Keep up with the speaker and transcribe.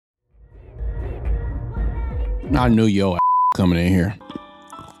I knew yo coming in here.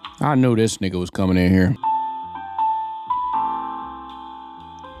 I knew this nigga was coming in here.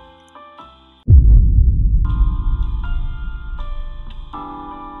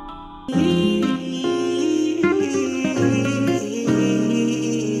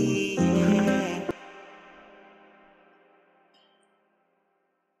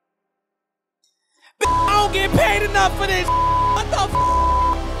 I don't get paid enough for this. What the f?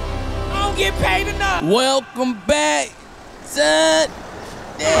 I don't get paid enough. Welcome back to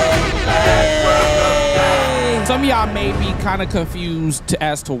some of y'all may be kind of confused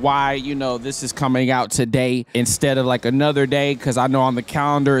as to why, you know, this is coming out today instead of like another day, because I know on the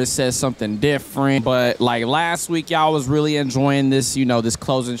calendar it says something different. But like last week, y'all was really enjoying this, you know, this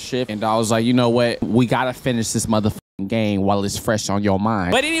closing shift. And I was like, you know what? We got to finish this motherfucking game while it's fresh on your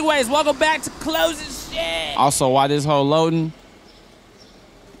mind. But anyways, welcome back to closing shit. Also, while this whole loading,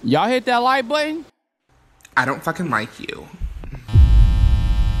 y'all hit that like button. I don't fucking like you.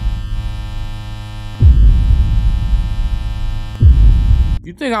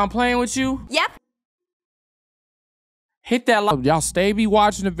 You think I'm playing with you? Yep. Hit that like. Y'all stay be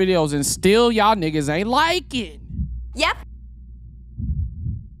watching the videos and still y'all niggas ain't liking. Yep.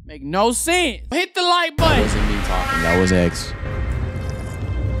 Make no sense. Hit the like button. That wasn't me talking. That was X.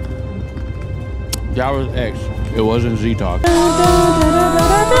 That was X. It wasn't Z talking.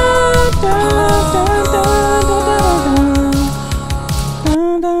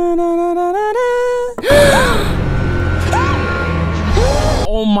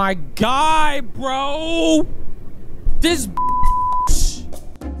 Oh my God, bro. This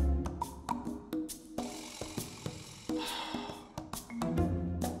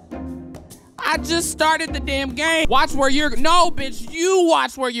I just started the damn game. Watch where you're, no, bitch, you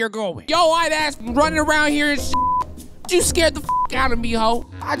watch where you're going. Yo, I'd ass running around here and shit. You scared the out of me, ho.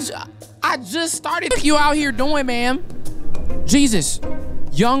 I just started. What you out here doing, ma'am? Jesus,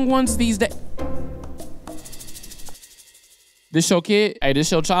 young ones these days. This your kid? Hey, this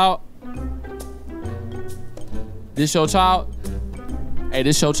your child? This your child? Hey,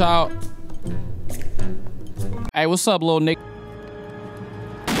 this your child? Hey, what's up, little nigga?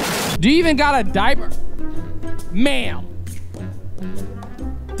 Do you even got a diaper? Ma'am.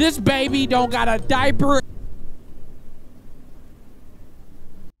 This baby don't got a diaper.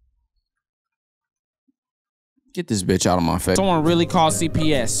 Get this bitch out of my face. Someone really call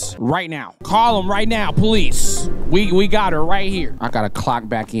CPS right now. Call them right now, police. We got her right here. I gotta clock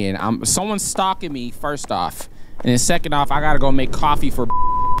back in. Someone's stalking me, first off. And then second off, I gotta go make coffee for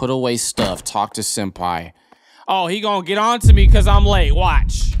put away stuff, talk to senpai. Oh, he gonna get on to me because I'm late,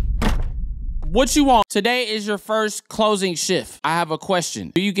 watch. What you want? Today is your first closing shift. I have a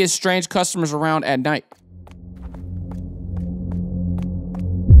question. Do you get strange customers around at night?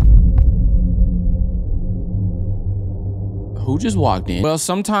 Who just walked in? Well,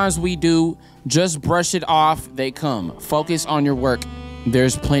 sometimes we do. Just brush it off. They come. Focus on your work.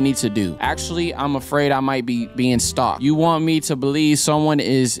 There's plenty to do. Actually, I'm afraid I might be being stalked. You want me to believe someone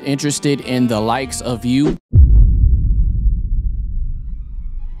is interested in the likes of you?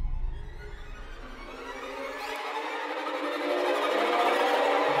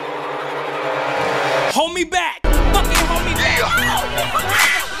 Hold me back. Fucking hold me back.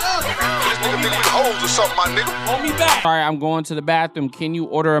 Or something, my nigga. Hold me back. Sorry, I'm going to the bathroom. Can you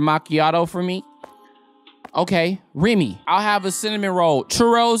order a macchiato for me? Okay, Remy, I'll have a cinnamon roll,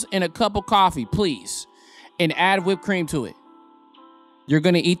 churros, and a cup of coffee, please. And add whipped cream to it. You're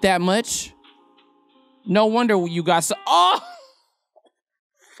gonna eat that much? No wonder you got so, oh!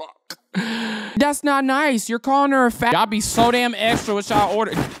 Fuck. That's not nice. You're calling her a fat. Y'all be so damn extra with y'all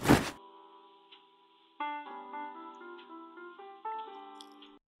order.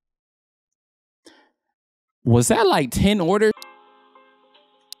 Was that like 10 orders?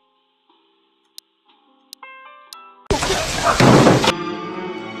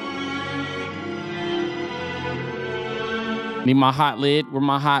 Need my hot lid? Where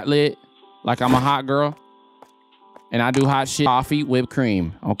my hot lid? Like I'm a hot girl. And I do hot shit. Coffee, whipped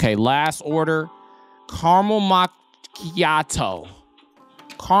cream. Okay, last order. Caramel macchiato.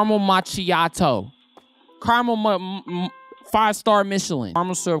 Caramel macchiato. Caramel 5-star Michelin.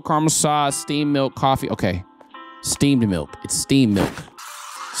 Caramel syrup, caramel sauce, steamed milk, coffee. Okay. Steamed milk. It's steamed milk.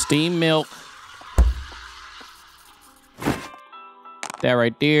 Steamed milk. That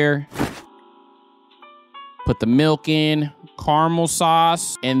right there. Put the milk in, caramel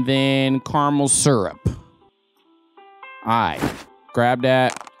sauce, and then caramel syrup. All right. Grab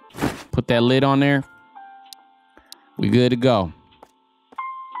that. Put that lid on there. We good to go.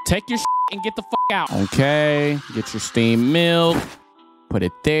 Take your shit and get the fuck out. Okay. Get your steamed milk. Put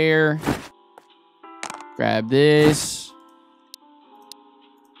it there. Grab this.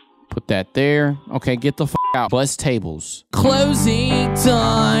 Put that there. Okay, get the f out. Bus tables. Closing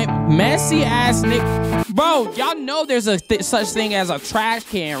time. Messy ass Nick. Bro, y'all know there's a such thing as a trash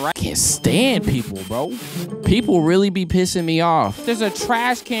can, right? Can't stand people, bro. People really be pissing me off. There's a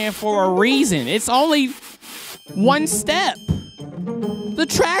trash can for a reason. It's only one step. The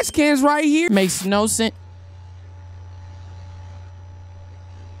trash can's right here. Makes no sense.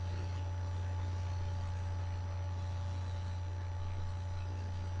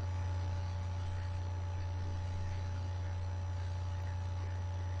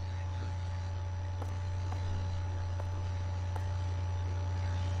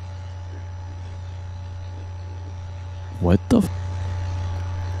 What the f?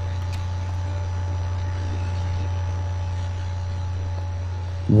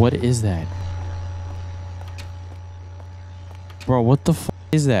 What is that? Bro, what the f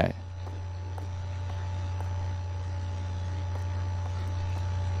is that?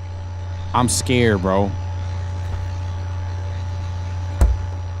 I'm scared, bro.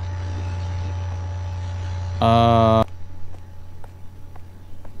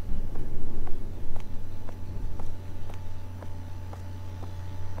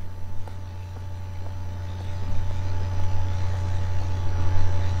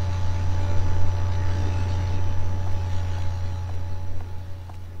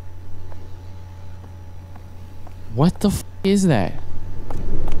 What the f is that?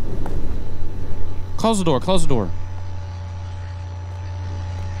 Close the door, close the door.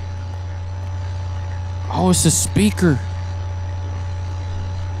 Oh, it's a speaker.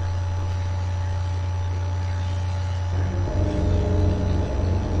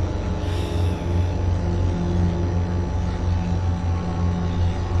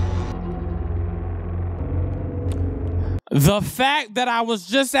 The fact that I was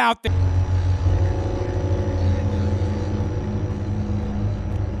just out there.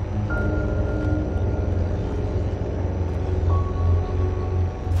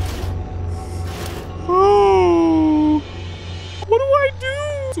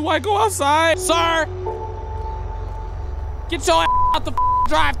 Do I go outside? Sir! Get your ass out the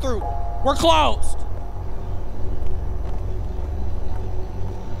drive-thru. We're closed.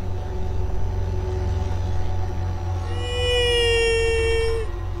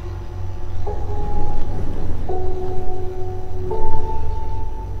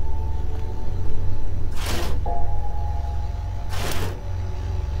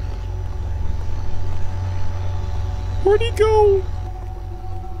 Where'd he go?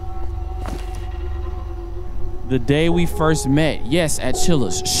 The day we first met, yes, at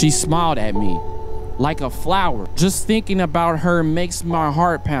Chilla's, she smiled at me like a flower. Just thinking about her makes my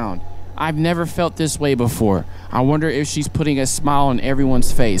heart pound. I've never felt this way before. I wonder if she's putting a smile on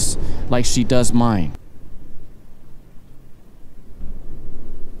everyone's face like she does mine.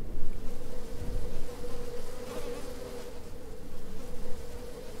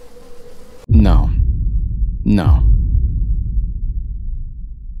 No. No.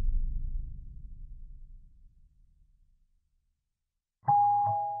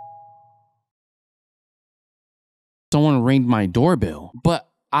 Someone rang my doorbell, but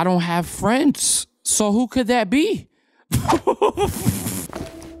I don't have friends. So who could that be?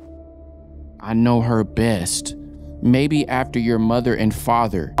 I know her best. Maybe after your mother and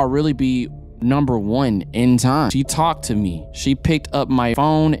father, I'll really be #1 in time. She talked to me. She picked up my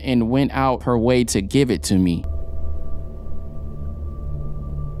phone and went out her way to give it to me.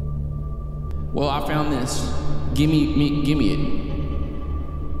 Well, I found this. Give me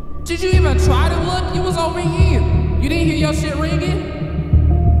it. Did you even try to look? It was over here. You didn't hear your shit ringing?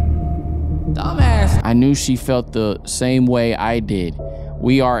 Dumbass. I knew she felt the same way I did.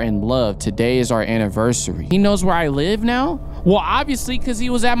 We are in love. Today is our anniversary. He knows where I live now? Well, obviously, because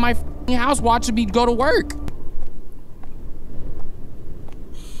he was at my house watching me go to work.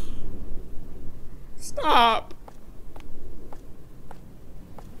 Stop.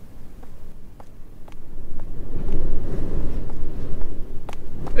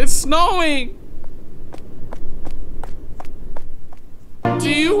 It's snowing. Do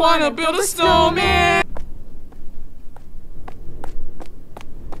you want to build a snowman?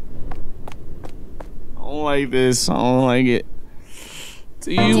 I don't like this. I don't like it.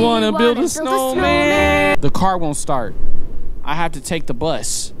 Do you want to build a snowman? The car won't start. I have to take the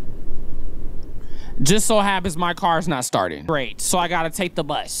bus. Just so happens my car's not starting. Great. So I got to take the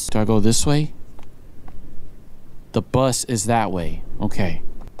bus. Do I go this way? The bus is that way. Okay.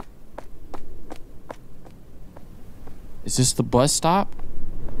 Is this the bus stop?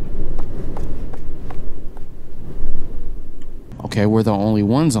 Okay, we're the only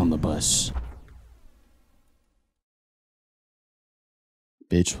ones on the bus.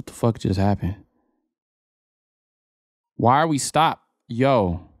 Bitch, what the fuck just happened? Why are we stopped?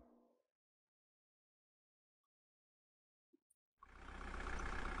 Yo.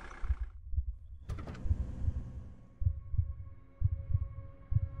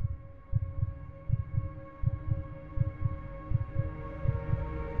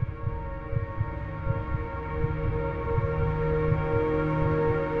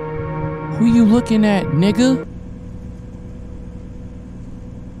 Who you looking at, nigga?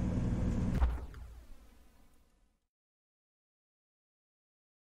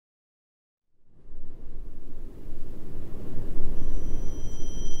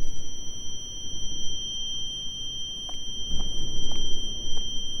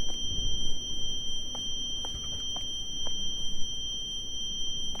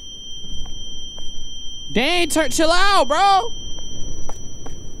 Dang, chill out, bro.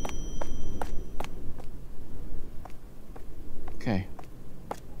 Okay.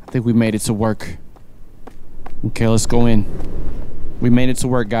 I think we made it to work. Okay, let's go in. We made it to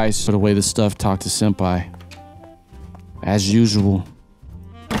work, guys. Put away the stuff, talk to Senpai. As usual.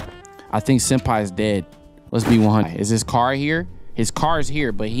 I think Senpai is dead. Let's be 100. Is his car here? His car is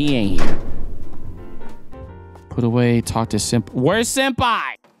here, but he ain't here. Put away, talk to Senpai. Where's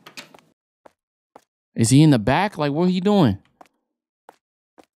Senpai? Is he in the back? Like, what are he doing?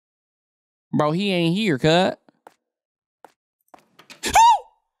 Bro, he ain't here, cut. What the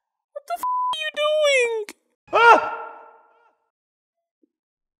f are you doing? Ah!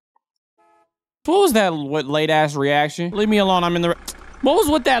 What was that late-ass reaction? Leave me alone, I'm in the... What was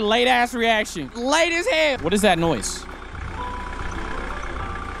with that late-ass reaction? Late as hell. What is that noise?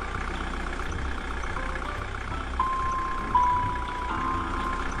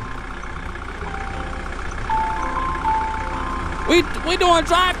 We doing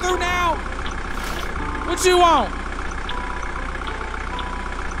drive-through now? What you want?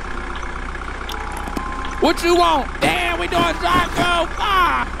 What you want? Damn, we doing drive-through.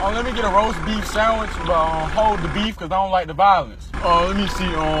 Ah! Oh, let me get a roast beef sandwich, but hold the beef because I don't like the violence. Let me see.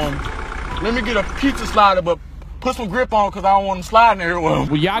 Let me get a pizza slider, but put some grip on because I don't want them sliding everywhere.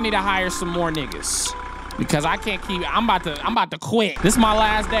 Well, y'all need to hire some more niggas because I can't keep. I'm about to quit. This is my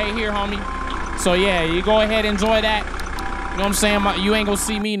last day here, homie. So yeah, you go ahead and enjoy that. You know what I'm saying? You ain't gonna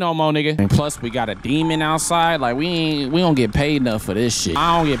see me no more, nigga. And plus, we got a demon outside. Like, we don't get paid enough for this shit.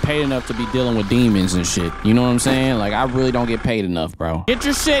 I don't get paid enough to be dealing with demons and shit. You know what I'm saying? Like, I really don't get paid enough, bro. Get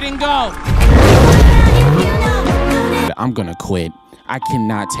your shit and go. I'm gonna quit. I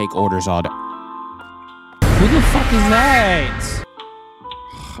cannot take orders all day. Who the fuck is that?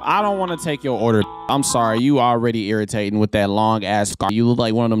 I don't want to take your order. I'm sorry, you already irritating with that long ass scar. You look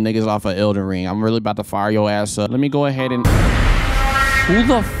like one of them niggas off of Elden Ring. I'm really about to fire your ass up. Let me go ahead and... Who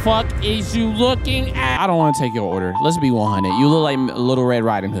the fuck is you looking at? I don't want to take your order. Let's be 100. You look like Little Red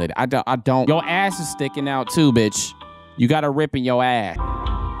Riding Hood. I don't. Your ass is sticking out too, bitch. You got a rip in your ass.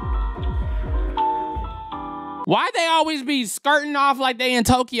 Why they always be skirting off like they in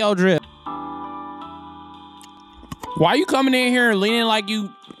Tokyo Drift? Why you coming in here leaning like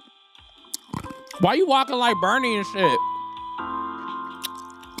you... Why you walking like Bernie and shit?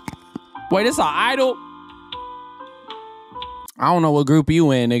 Wait, this an idol? I don't know what group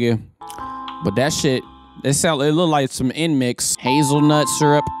you in, nigga. But that shit, it look like some in mix. Hazelnut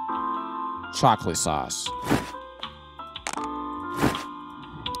syrup, chocolate sauce.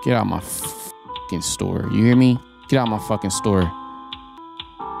 Get out my fucking store. You hear me? Get out my fucking store.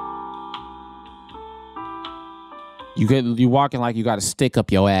 You walking like you got a stick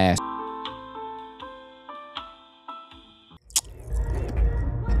up your ass.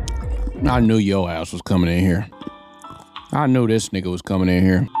 I knew your ass was coming in here. I knew this nigga was coming in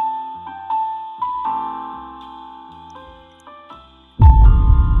here.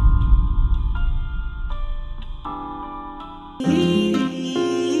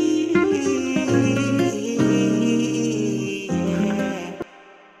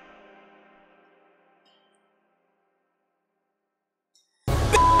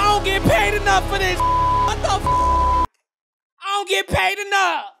 I don't get paid enough for this. What the f? I don't get paid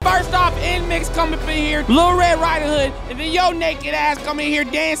enough. First off, N-Mix coming up in here, Little Red Riding Hood, and then your naked ass coming in here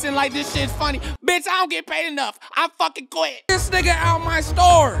dancing like this shit's funny. Bitch, I don't get paid enough. I fucking quit. This nigga out my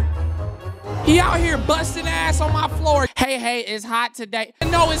store. He out here busting ass on my floor. Hey, it's hot today.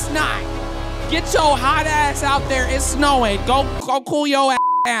 No, it's not. Get your hot ass out there. It's snowing. Go cool your ass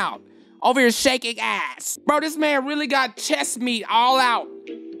down. Over here shaking ass. Bro, this man really got chest meat all out.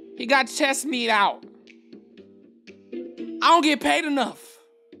 He got chest meat out. I don't get paid enough.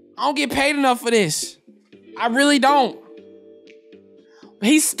 I don't get paid enough for this. I really don't.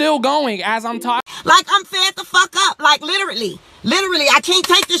 He's still going as I'm talking. Like I'm fed the fuck up, like literally. Literally, I can't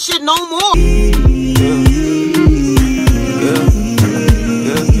take this shit no more.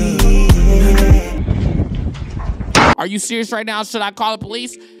 Are you serious right now? Should I call the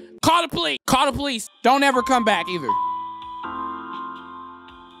police? Call the police. Call the police. Don't ever come back either.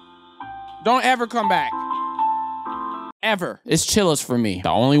 Don't ever come back. Ever. It's chillers for me. The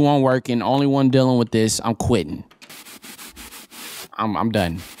only one working, only one dealing with this. I'm quitting. I'm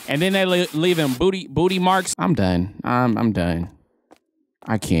done. And then they leave him booty marks. I'm done. I'm done.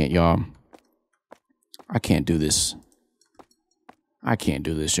 I can't, y'all. I can't do this. I can't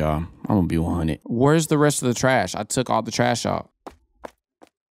do this, y'all. I'm gonna be 100. Where's the rest of the trash? I took all the trash out.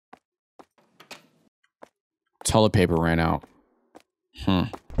 Toilet paper ran out.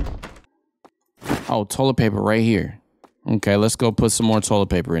 Oh, toilet paper right here. Okay, let's go put some more toilet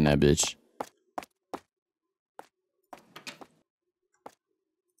paper in that bitch.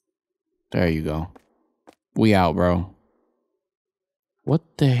 There you go. We out, bro. What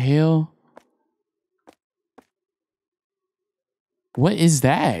the hell? What is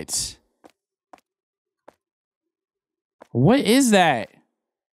that? What is that?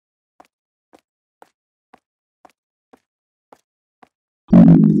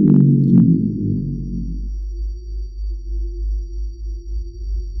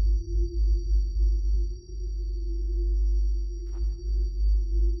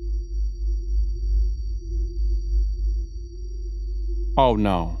 Oh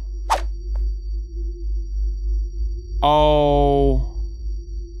no. Oh.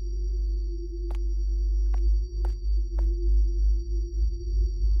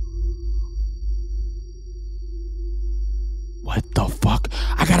 What the fuck?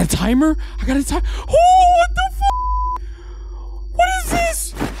 I got a timer? I got a timer? Oh, what the fuck? What is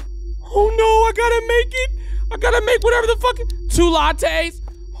this? Oh no, I gotta make it. I gotta make whatever the fuck. 2 lattes?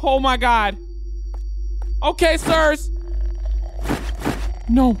 Oh my God. Okay, sirs.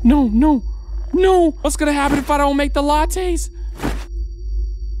 No, no, no, no. What's gonna happen if I don't make the lattes?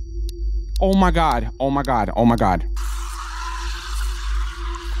 Oh my God, oh my God, oh my God.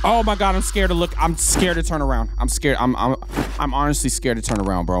 Oh my God, I'm scared to look. I'm scared to turn around. I'm scared. I'm honestly scared to turn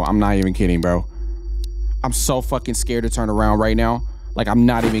around, bro. I'm not even kidding, bro. I'm so fucking scared to turn around right now. Like, I'm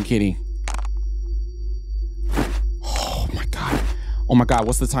not even kidding. Oh my God. Oh my God,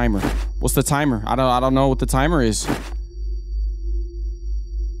 what's the timer? What's the timer? I don't know what the timer is.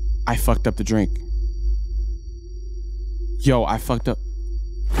 I fucked up the drink. Yo, I fucked up.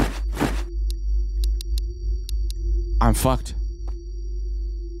 I'm fucked.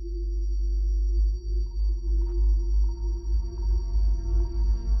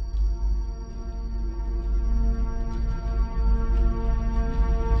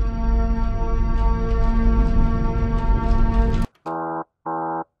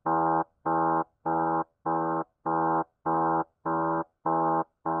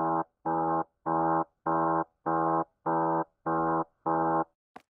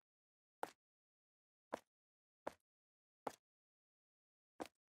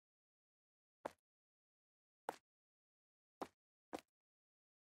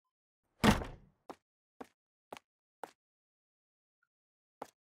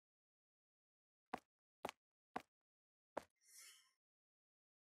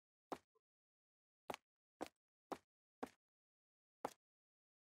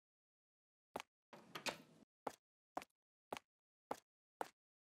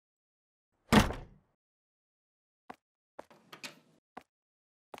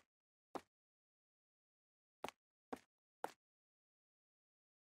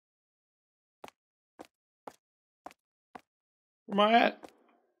 Where am I at?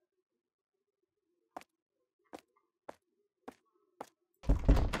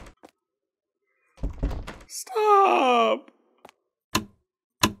 Stop!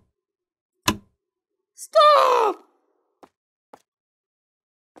 Stop!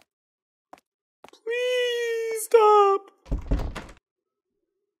 Please stop!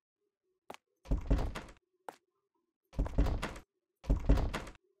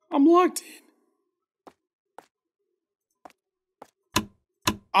 I'm locked in.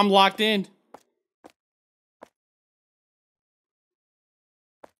 I'm locked in.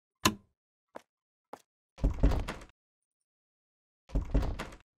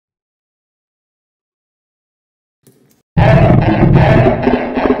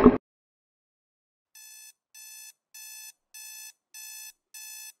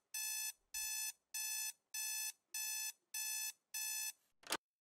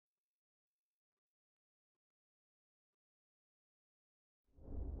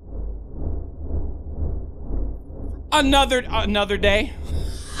 Another day.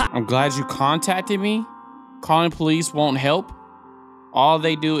 I'm glad you contacted me. Calling police won't help. All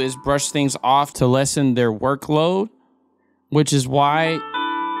they do is brush things off to lessen their workload, which is why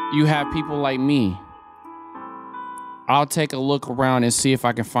you have people like me. I'll take a look around and see if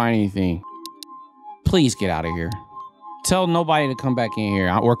I can find anything. Please get out of here. Tell nobody to come back in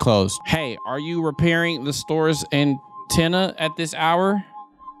here. We're closed. Hey, are you repairing the store's antenna at this hour?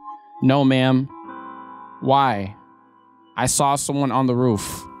 No, ma'am. Why? I saw someone on the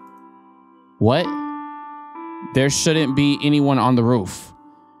roof. What? There shouldn't be anyone on the roof.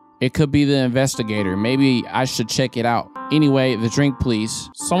 It could be the investigator. Maybe I should check it out. Anyway, the drink, please.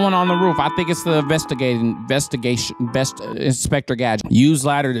 Someone on the roof. I think it's the Inspector Gadget. Use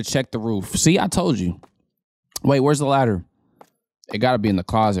ladder to check the roof. See, I told you. Wait, where's the ladder? It gotta be in the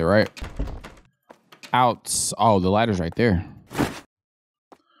closet, right? Out. Oh, the ladder's right there.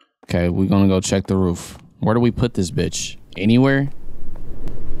 Okay, we're gonna go check the roof. Where do we put this bitch? Anywhere?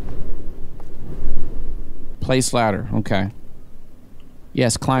 Place ladder. Okay.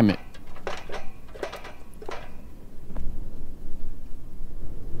 Yes, climb it.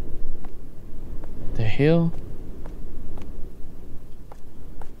 The hell?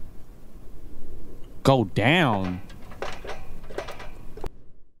 Go down.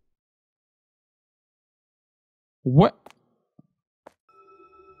 What?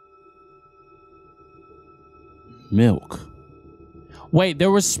 Milk. Wait,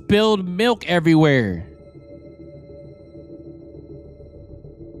 there was spilled milk everywhere.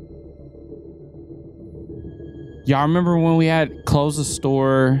 Y'all remember when we had close the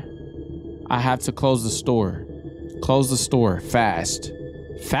store? I have to close the store. Close the store fast.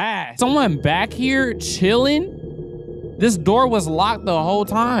 Fast. Someone back here chilling? This door was locked the whole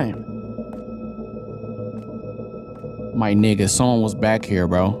time. My nigga, someone was back here,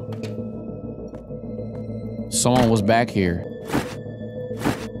 bro. Someone was back here.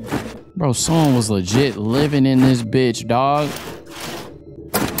 Bro, someone was legit living in this bitch, dog.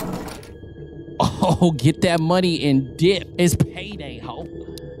 Oh, get that money and dip. It's payday, ho.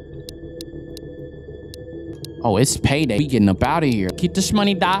 Oh, it's payday. We getting up out of here. Keep this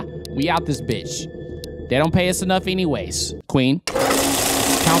money, da. We out this bitch. They don't pay us enough anyways. Queen, count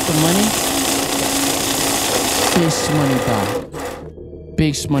the money. Big money, da.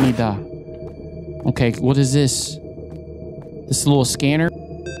 Big money, da. Okay, what is this? This little scanner?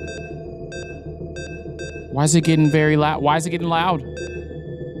 Why is it getting very loud? Why is it getting loud?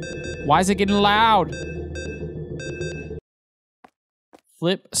 Why is it getting loud?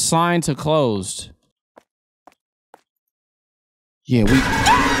 Flip sign to closed. Yeah, we...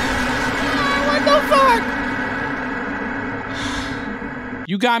 What the fuck?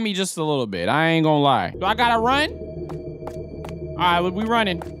 You got me just a little bit. I ain't gonna lie. Do I gotta run? All right, we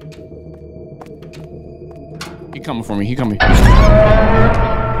running. He coming for me. He coming.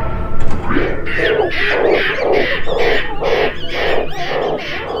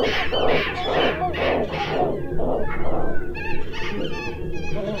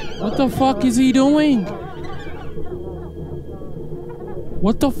 What the fuck is he doing?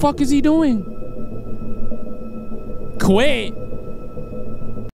 What the fuck is he doing? Quit.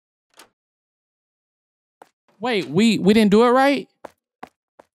 Wait, we didn't do it right?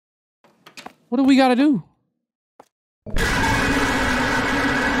 What do we gotta do?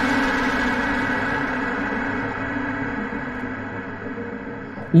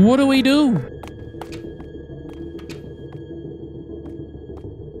 What do we do?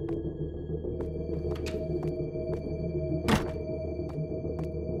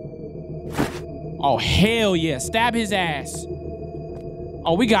 Oh, hell yeah. Stab his ass.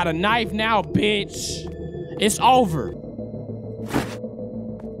 Oh, we got a knife now, bitch. It's over.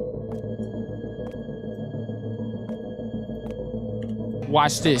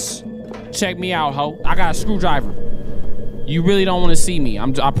 Watch this. Check me out, ho. I got a screwdriver. You really don't want to see me.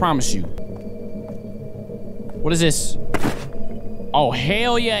 I promise you. What is this? Oh,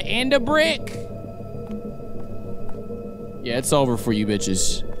 hell yeah. And a brick. Yeah, it's over for you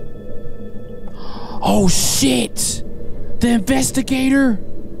bitches. Oh, shit. The investigator.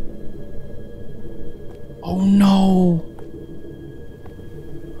 Oh, no.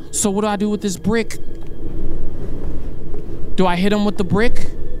 So what do I do with this brick? Do I hit him with the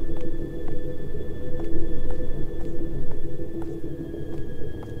brick?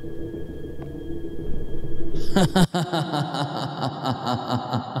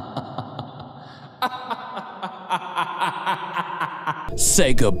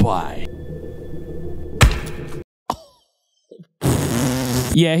 Say goodbye.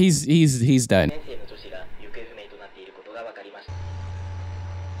 Yeah, he's done.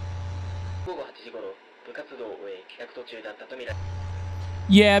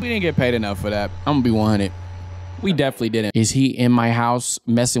 Yeah, we didn't get paid enough for that. I'm gonna be 100. We definitely didn't. Is he in my house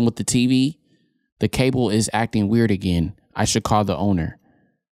messing with the TV? The cable is acting weird again. I should call the owner.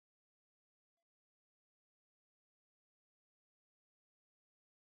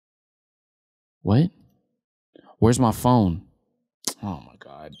 What? Where's my phone? Oh my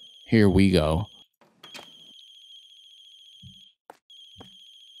God. Here we go.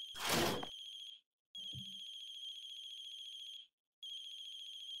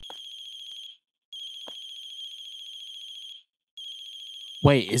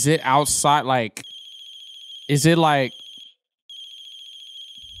 Wait, is it outside? Like, is it like,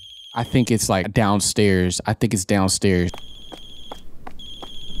 I think it's like downstairs. I think it's downstairs.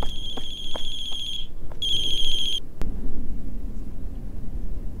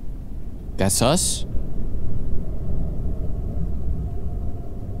 That's us?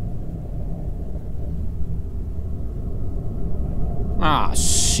 Ah,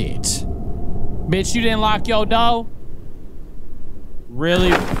 shit. Bitch, you didn't lock your door?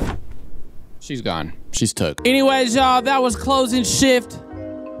 Really? She's gone. She's took. Anyways, y'all, that was closing shift.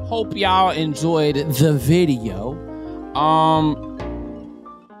 Hope y'all enjoyed the video.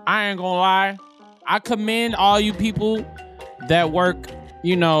 I ain't gonna lie. I commend all you people that work,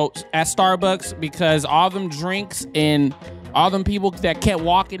 you know, at Starbucks, because all them drinks and all them people that kept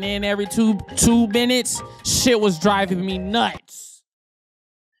walking in every two minutes, shit was driving me nuts.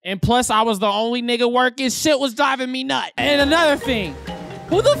 And plus, I was the only nigga working. Shit was driving me nuts. And another thing,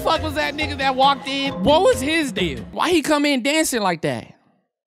 who the fuck was that nigga that walked in? What was his deal? Why he come in dancing like that?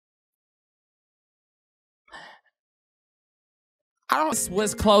 This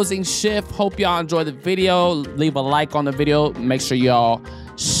was closing shift. Hope y'all enjoyed the video. Leave a like on the video. Make sure y'all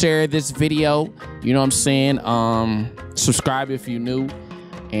share this video. You know what I'm saying? Subscribe if you're new.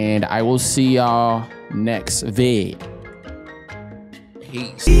 And I will see y'all next vid.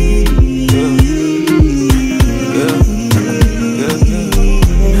 Peace.